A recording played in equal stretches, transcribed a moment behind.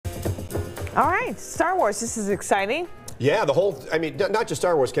All right, Star Wars, this is exciting. Yeah, the whole, I mean, not just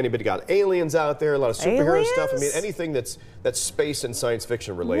Star Wars, Kenny, but you got aliens out there, a lot of superhero stuff. I mean, anything that's space and science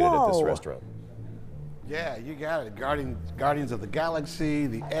fiction related at this restaurant. Yeah, you got it. Guardians of the Galaxy,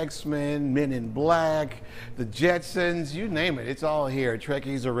 the X-Men, Men in Black, the Jetsons, you name it. It's all here.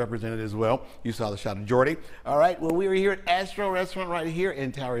 Trekkies are represented as well. You saw the shot of Jordy. All right, well, we are here at Astro Restaurant right here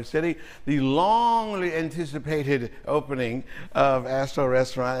in Tower City. The longly anticipated opening of Astro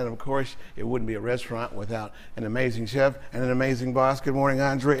Restaurant. And of course, it wouldn't be a restaurant without an amazing chef and an amazing boss. Good morning,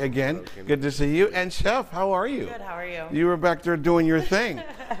 Andre, again. Good to see you. And Chef, how are you? Good, how are you? You were back there doing your thing.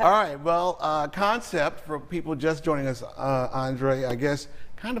 All right, well, concept for people just joining us, Andre, I guess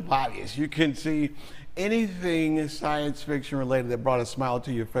kind of obvious. You can see anything science fiction related that brought a smile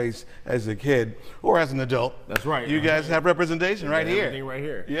to your face as a kid or as an adult. That's right. You guys have representation right here. Everything right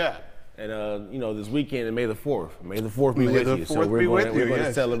here. Yeah. And you know, this weekend, and May the 4th. May the 4th be with you. So we're going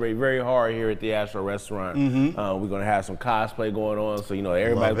to celebrate very hard here at the Astro Restaurant. We're going to have some cosplay going on. So, you know,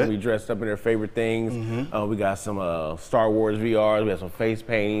 everybody's going to be dressed up in their favorite things. We got some Star Wars VRs. We have some face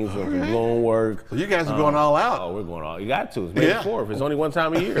paintings, some balloon work. So you guys are going all out. Oh, we're going all. You got to. It's May the 4th. It's only one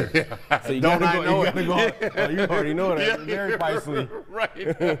time a year. So you got to go. You already know that. It's very pricey.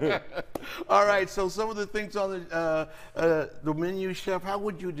 Right. All right. So some of the things on the menu, Chef, how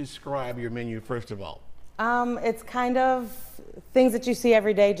would you describe your menu first of all? It's kind of things that you see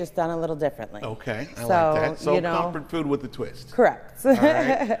every day, just done a little differently. Okay, I like that. So you know, comfort food with a twist. Correct. All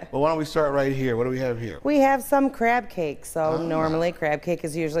right. Well, why don't we start right here? What do we have here? We have some crab cake. So normally crab cake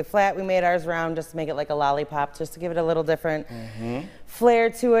is usually flat. We made ours round just to make it like a lollipop, just to give it a little different flair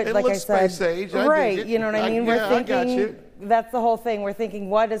to it. Like looks I said, space age. Right? You know what I mean? We're thinking. I got you. That's the whole thing. We're thinking,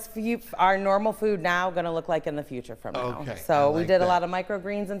 what is our normal food now going to look like in the future from now? Okay, so we did a lot of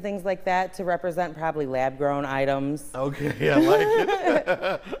microgreens and things like that to represent probably lab-grown items. Okay, I like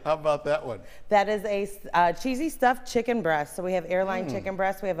it. How about that one? That is a cheesy stuffed chicken breast. So we have airline chicken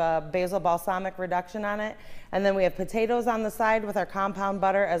breast. We have a basil balsamic reduction on it. And then we have potatoes on the side with our compound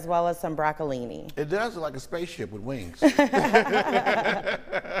butter as well as some broccolini. It does look like a spaceship with wings.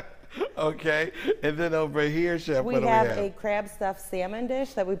 Okay, and then over here, Chef, we have a crab stuffed salmon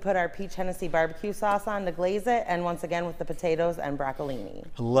dish that we put our peach Hennessy barbecue sauce on to glaze it, and once again with the potatoes and broccolini.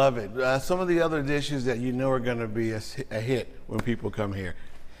 Love it. Some of the other dishes that you know are going to be a hit when people come here.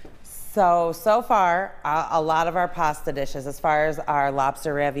 So far, a lot of our pasta dishes, as far as our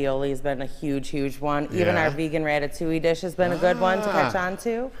lobster ravioli has been a huge, huge one. Even our vegan ratatouille dish has been a good one to catch on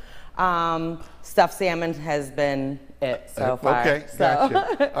to. Stuffed salmon has been it so far. Okay,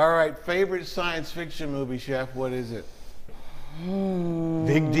 gotcha. All right, favorite science fiction movie, Chef, what is it?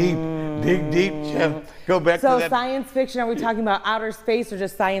 Dig deep, Chef. Go back to that. So science fiction, are we talking about outer space or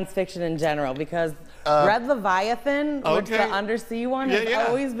just science fiction in general? Because Red Leviathan, which the undersea one, has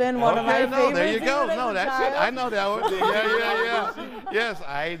always been one of my favorites. There you go. No, that's it. I know that one. Yeah. Yes,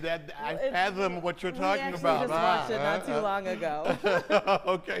 I fathom what you're talking about. We actually just watched it not too long ago.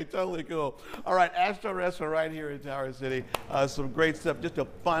 Okay, totally cool. All right, Astro Restaurant right here in Tower City. Some great stuff. Just a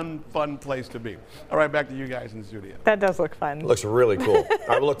fun place to be. All right, back to you guys in the studio. That does look fun. Looks really cool. All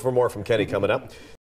right, we'll look for more from Kenny coming up.